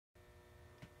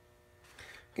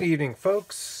Good evening,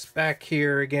 folks. Back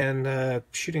here again,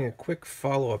 shooting a quick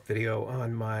follow-up video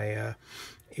on my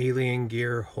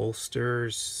AlienGear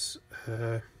holsters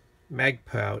mag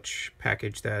pouch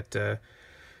package that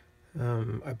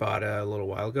I bought a little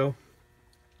while ago.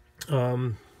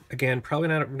 Again, probably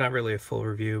not really a full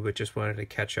review, but just wanted to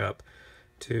catch up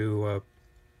to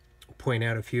point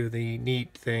out a few of the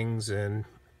neat things and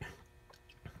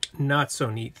not so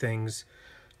neat things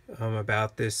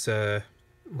about this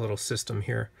little system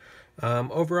here.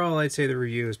 Overall, I'd say the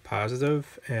review is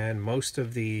positive, and most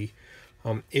of the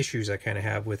issues I kind of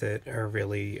have with it are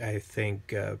really, I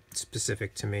think,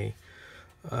 specific to me.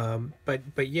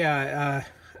 But yeah,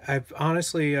 I've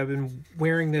been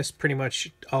wearing this pretty much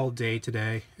all day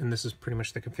today, and this is pretty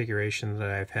much the configuration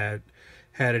that I've had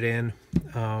it in.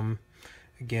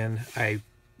 Again, I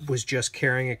was just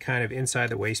carrying it kind of inside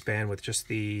the waistband with just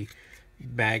the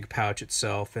mag pouch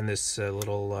itself and this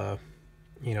little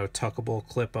tuckable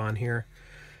clip on here,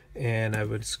 and I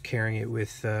was carrying it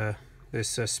with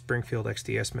this Springfield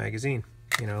XDS magazine,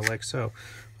 like so.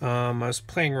 I was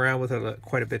playing around with it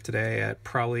quite a bit today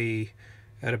carrying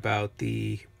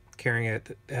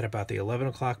it at about the 11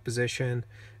 o'clock position,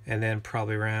 and then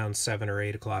probably around 7 or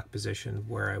 8 o'clock position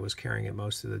where I was carrying it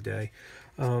most of the day.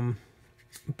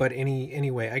 But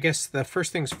anyway, I guess the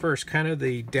first things first, kind of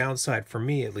the downside for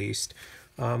me at least,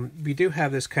 we do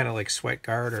have this kind of like sweat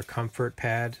guard or comfort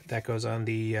pad that goes on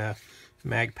the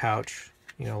mag pouch,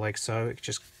 like so. It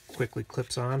just quickly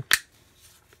clips on.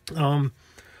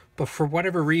 But for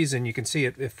whatever reason, you can see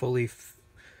it fully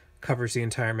covers the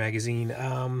entire magazine.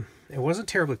 It wasn't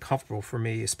terribly comfortable for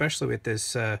me, especially with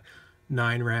this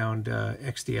 9-round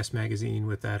XDS magazine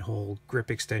with that whole grip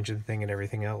extension thing and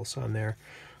everything else on there.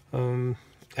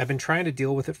 I've been trying to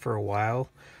deal with it for a while,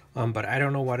 but I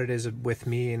don't know what it is with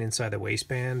me and inside the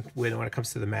waistband when it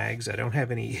comes to the mags. I don't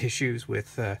have any issues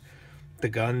with the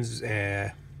guns.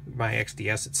 My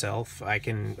XDS itself, I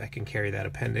can carry that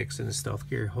appendix in the stealth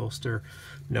gear holster,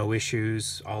 no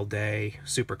issues, all day,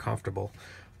 super comfortable.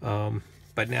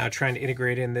 But now trying to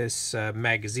integrate in this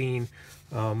magazine,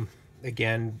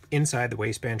 again, inside the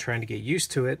waistband, trying to get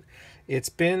used to it, it's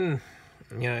been...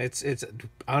 it's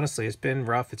honestly, it's been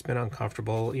rough. It's been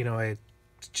uncomfortable.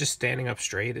 Just standing up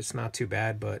straight, it's not too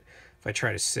bad, but if I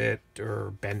try to sit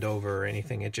or bend over or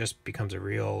anything, it just becomes a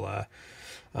real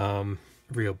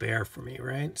bear for me,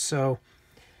 right? So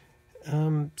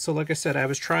like I said, I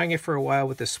was trying it for a while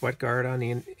with the sweat guard on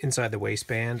the inside the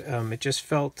waistband. It just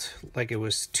felt like it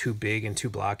was too big and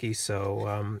too blocky,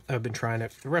 so I've been trying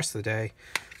it for the rest of the day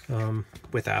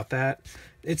without that.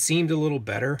 It seemed a little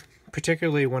better,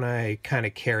 particularly when I kind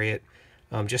of carry it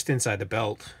just inside the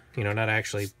belt, not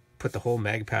actually put the whole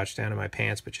mag pouch down in my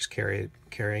pants, but just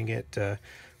carrying it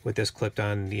with this clipped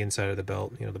on the inside of the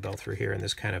belt, the belt through here, and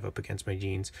this kind of up against my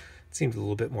jeans. It seemed a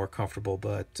little bit more comfortable,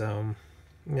 but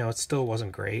it still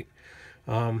wasn't great.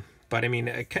 But I mean,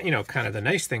 kind of the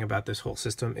nice thing about this whole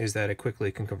system is that it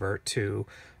quickly can convert to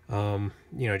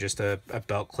just a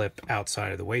belt clip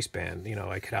outside of the waistband.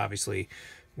 I could obviously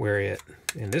wear it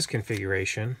in this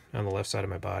configuration on the left side of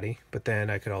my body, but then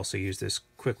I could also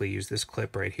quickly use this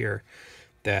clip right here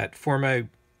that for my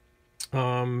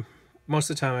most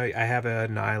of the time I have a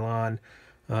nylon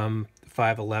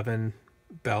 511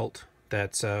 belt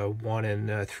that's 1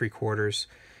 3/4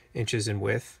 inches in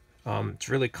width. It's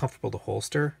really comfortable to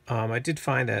holster. I did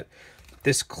find that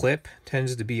this clip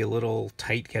tends to be a little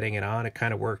tight getting it on. It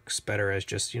kind of works better as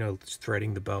just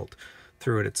threading the belt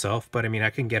through it itself, but I mean,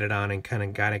 I can get it on and kind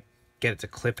of gotta get it to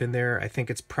clip in there. I think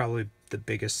it's probably the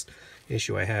biggest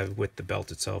issue I have with the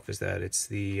belt itself is that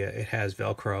it has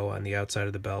Velcro on the outside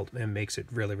of the belt and makes it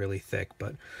really thick.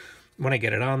 But when I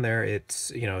get it on there,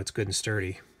 it's it's good and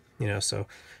sturdy. So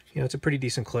it's a pretty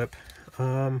decent clip.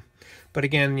 But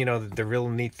again, the real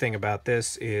neat thing about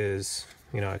this is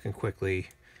I can quickly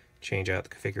change out the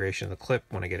configuration of the clip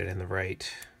when I get it in the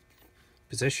right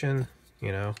position.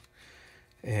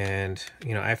 And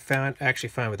I actually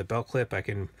find with the belt clip I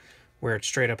can wear it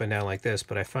straight up and down like this,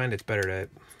 but I find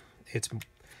it's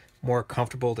more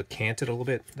comfortable to cant it a little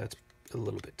bit. That's a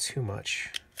little bit too much,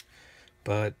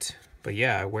 but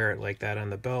yeah, I wear it like that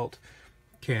on the belt,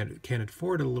 canted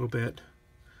forward a little bit,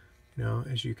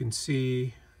 as you can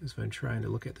see as I'm trying to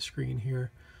look at the screen here,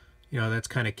 that's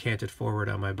kind of canted forward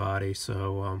on my body,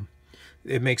 so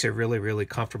it makes it really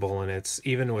comfortable. And it's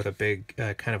even with a big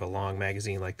kind of a long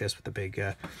magazine like this with a big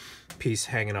piece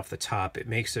hanging off the top, it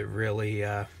makes it really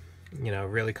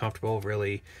really comfortable,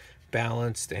 really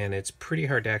balanced, and it's pretty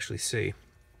hard to actually see.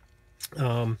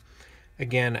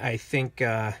 Again, I think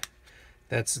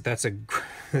this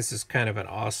is kind of an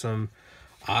awesome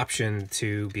option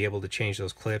to be able to change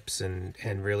those clips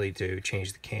and really to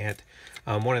change the cant.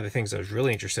 One of the things I was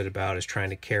really interested about is trying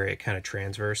to carry it kind of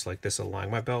transverse like this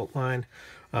along my belt line.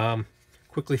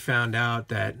 Quickly found out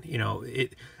that, you know,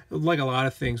 it, like a lot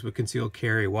of things with concealed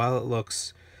carry, while it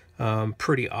looks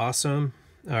pretty awesome,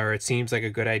 or it seems like a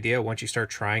good idea, once you start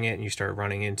trying it and you start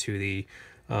running into the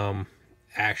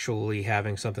actually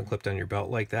having something clipped on your belt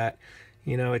like that,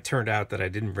 you know, it turned out that I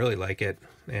didn't really like it,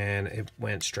 and it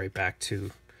went straight back to,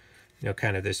 you know,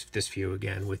 kind of this view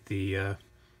again with the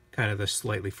kind of the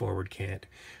slightly forward cant.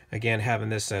 Again, having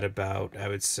this at about, I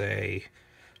would say,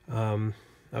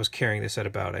 I was carrying this at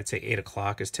about, I'd say 8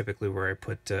 o'clock is typically where I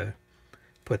put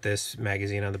this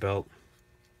magazine on the belt.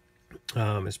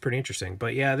 It's pretty interesting.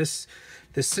 But yeah, this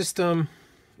system,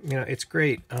 you know, it's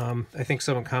great. I think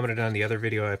someone commented on the other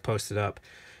video I posted up,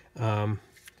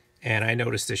 and I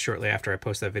noticed this shortly after I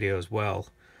posted that video as well.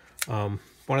 One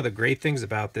of the great things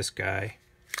about this guy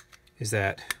is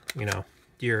that, you know,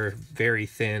 your very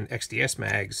thin XDS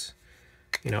mags,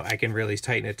 you know, I can really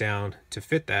tighten it down to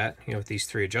fit that, you know, with these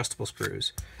 3 adjustable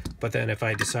screws. But then if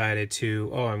I decided to,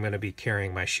 oh, I'm going to be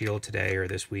carrying my shield today or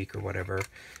this week or whatever,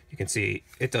 you can see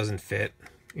it doesn't fit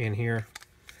in here.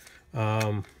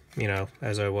 You know,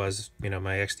 as I was, you know,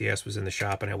 my XDS was in the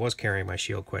shop and I was carrying my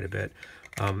shield quite a bit.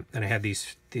 And I had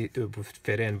these to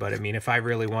fit in. But I mean, if I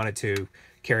really wanted to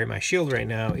carry my shield right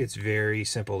now, it's very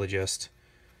simple to just,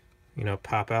 you know,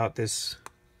 pop out this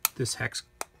hex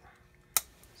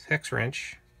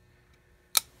wrench,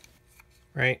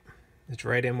 right? It's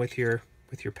right in with your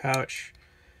pouch.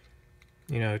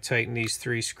 You know, tighten these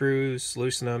 3 screws,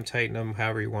 loosen them, tighten them,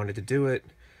 however you wanted to do it.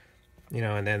 You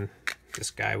know, and then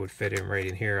this guy would fit in right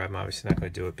in here. I'm obviously not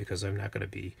going to do it because I'm not going to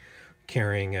be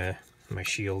carrying my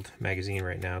shield magazine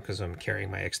right now because I'm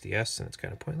carrying my XDS and it's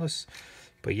kind of pointless.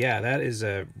 But yeah, that is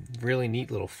a really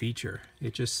neat little feature.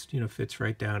 It just, you know, fits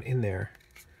right down in there.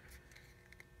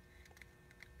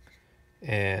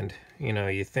 And, you know,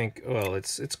 you think, well,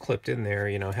 it's clipped in there,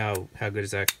 you know, how good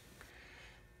is that?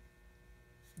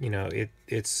 You know,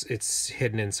 it's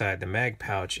hidden inside the mag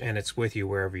pouch and it's with you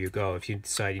wherever you go. If you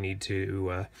decide you need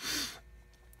to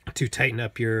tighten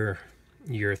up your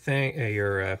thing,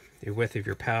 your width of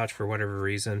your pouch for whatever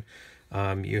reason,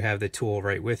 you have the tool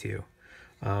right with you.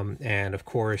 And of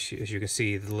course, as you can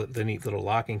see, the neat little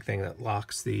locking thing that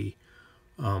locks the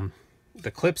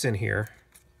clips in here,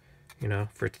 you know,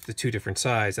 for the 2 different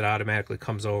sides, it automatically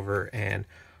comes over and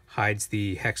hides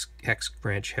the hex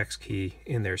key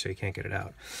in there so you can't get it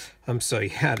out. So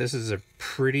yeah, this is a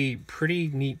pretty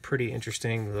neat, pretty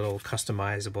interesting little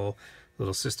customizable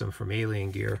little system from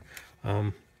AlienGear.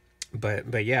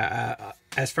 But yeah,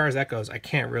 as far as that goes, I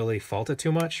can't really fault it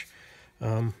too much.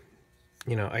 You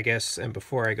know, I guess, and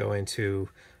before I go into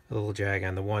a little jag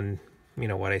on the one, you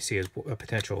know, what I see as a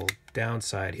potential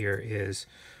downside here is,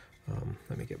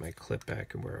 let me get my clip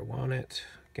back and where I want it.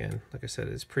 Again, like I said,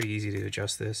 it's pretty easy to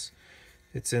adjust this.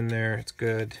 It's in there, it's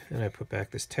good. And I put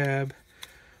back this tab.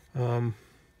 And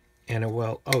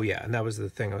oh yeah, and that was the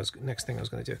thing next thing I was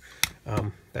going to do.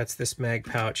 That's this mag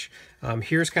pouch.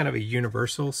 Here's kind of a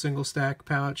universal single stack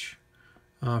pouch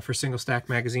for single stack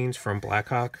magazines from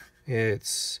Blawkhawk.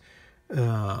 It's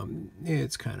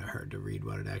kind of hard to read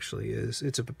what it actually is.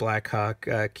 It's a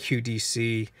Blawkhawk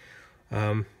QDC.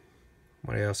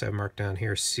 What else have marked down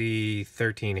here?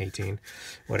 C1318,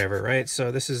 whatever, right?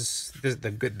 So this is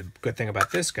the good thing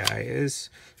about this guy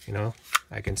is, you know,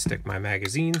 I can stick my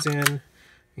magazines in,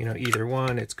 you know, either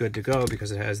one. It's good to go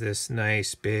because it has this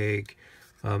nice big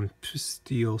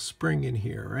steel spring in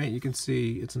here, right? You can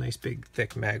see it's a nice big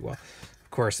thick mag well.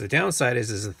 Of course, the downside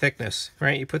is the thickness,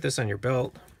 right? You put this on your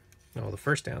belt. Well, the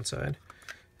first downside,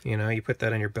 you know, you put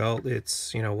that on your belt.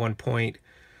 It's, you know,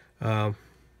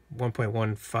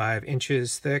 1.15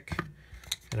 inches thick,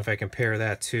 and if I compare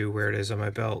that to where it is on my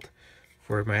belt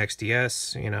for my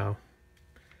XDS, you know,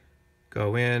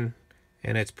 go in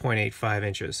and it's 0.85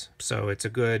 inches, so it's a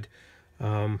good you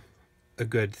know,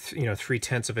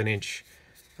 0.3 of an inch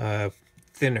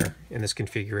thinner in this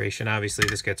configuration. Obviously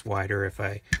this gets wider if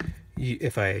I'm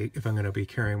going to be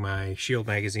carrying my shield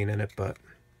magazine in it, but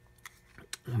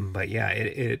yeah,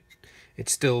 it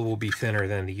still will be thinner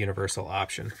than the universal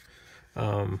option.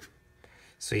 So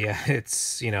yeah,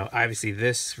 it's, you know, obviously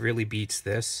this really beats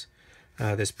this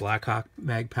Blawkhawk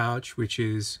mag pouch, which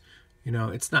is, you know,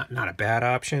 it's not a bad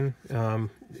option.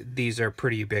 These are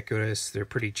pretty ubiquitous. They're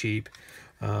pretty cheap.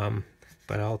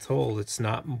 But all told, it's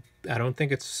not, I don't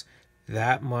think it's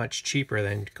that much cheaper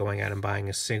than going out and buying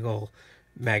a single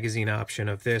magazine option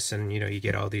of this, and, you know, you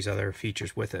get all these other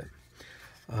features with it.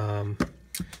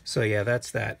 So yeah, that's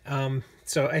that.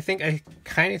 So I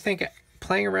kind of think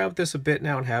playing around with this a bit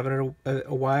now and having it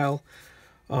a while.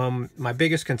 My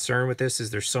biggest concern with this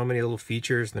is there's so many little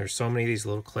features and there's so many of these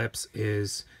little clips.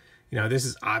 Is, you know, this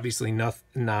is obviously not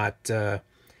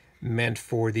meant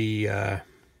for the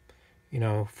you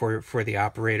know, for the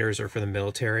operators or for the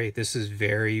military. This is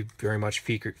very much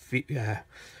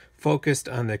focused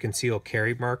on the concealed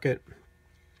carry market,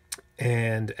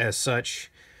 and as such,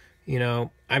 you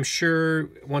know, I'm sure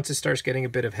once it starts getting a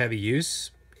bit of heavy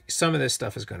use, some of this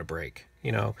stuff is going to break.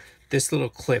 You know, this little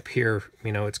clip here,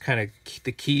 you know, it's kind of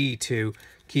the key to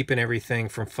keeping everything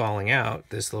from falling out.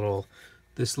 This little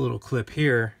clip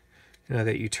here, you know,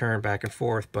 that you turn back and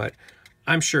forth, but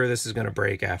I'm sure this is going to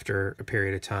break after a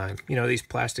period of time. You know, these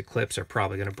plastic clips are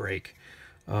probably going to break.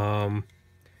 You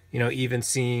know, even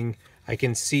seeing, I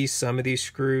can see some of these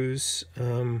screws.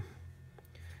 You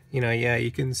know, yeah,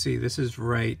 you can see this is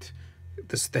right.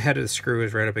 The head of the screw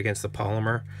is right up against the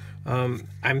polymer.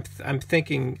 I'm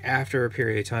thinking after a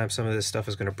period of time, some of this stuff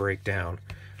is going to break down.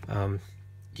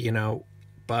 You know,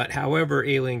 but however,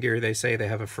 AlienGear, they say they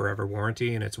have a forever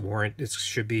warranty, and it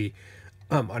should be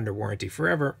under warranty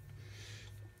forever.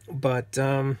 But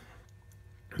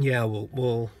yeah,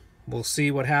 we'll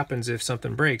see what happens if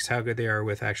something breaks, how good they are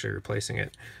with actually replacing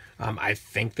it. I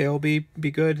think they'll be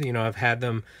good. You know, I've had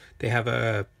them. They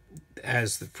have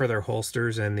as for their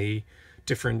holsters and the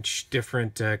different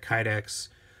Kydex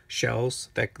shells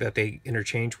that they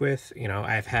interchange with. You know,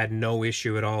 I've had no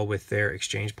issue at all with their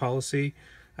exchange policy.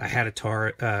 I had a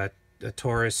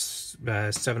Taurus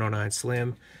 709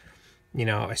 Slim. You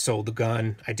know, I sold the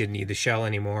gun. I didn't need the shell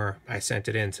anymore. I sent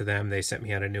it in to them. They sent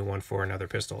me out a new one for another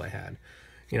pistol I had.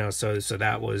 You know, so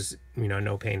that was, you know,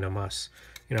 no pain, no muss.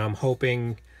 You know, I'm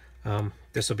hoping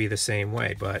this will be the same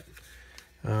way. But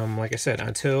like I said,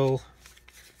 until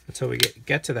we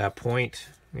get to that point,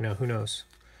 you know, who knows.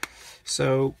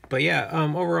 So, but yeah,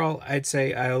 overall, I'd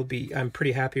say I'm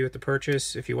pretty happy with the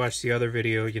purchase. If you watch the other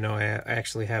video, you know, I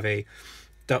actually have a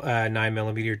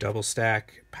 9mm double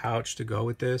stack pouch to go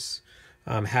with this.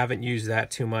 Haven't used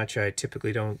that too much. I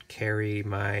typically don't carry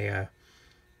my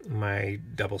my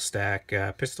double stack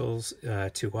pistols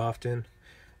too often.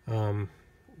 I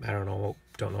don't know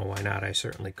why not. I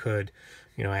certainly could.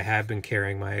 You know, I have been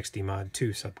carrying my XD Mod 2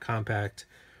 subcompact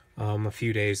a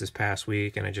few days this past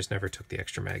week, and I just never took the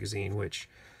extra magazine, which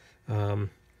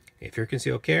if you're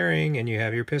concealed carrying and you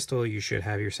have your pistol, you should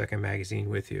have your second magazine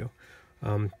with you.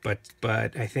 But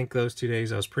I think those 2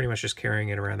 days I was pretty much just carrying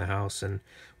it around the house, and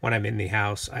when I'm in the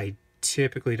house, I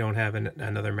typically don't have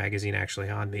another magazine actually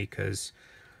on me, because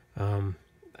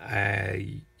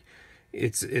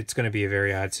it's going to be a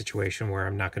very odd situation where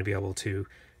I'm not going to be able to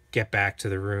get back to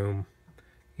the room,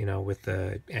 you know, with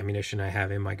the ammunition I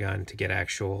have in my gun to get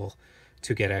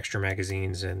extra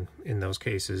magazines, and in those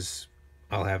cases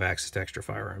I'll have access to extra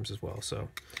firearms as well. So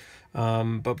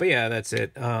but yeah, that's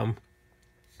it.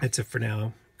 That's it for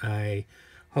now. I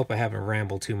hope I haven't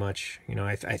rambled tyou much. You know,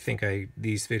 I think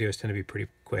these videos tend to be pretty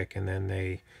quick, and then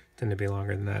they tend to be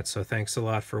longer than that. So thanks a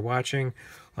lot for watching.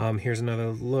 Here's another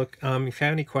look. If you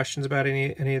have any questions about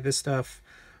any of this stuff,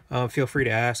 feel free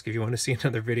to ask. If you want to see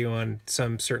another video on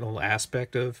some certain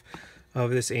aspect of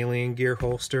this AlienGear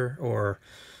holster,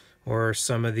 or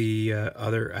some of the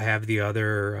other, I have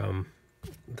the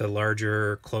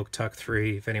larger Cloak Tuck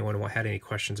 3. If anyone had any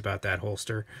questions about that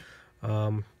holster,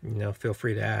 you know, feel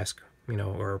free to ask, you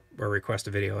know, or request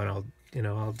a video, and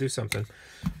I'll do something.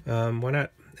 Why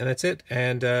not? And that's it.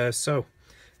 And so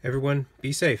everyone,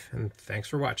 be safe, and thanks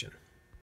for watching.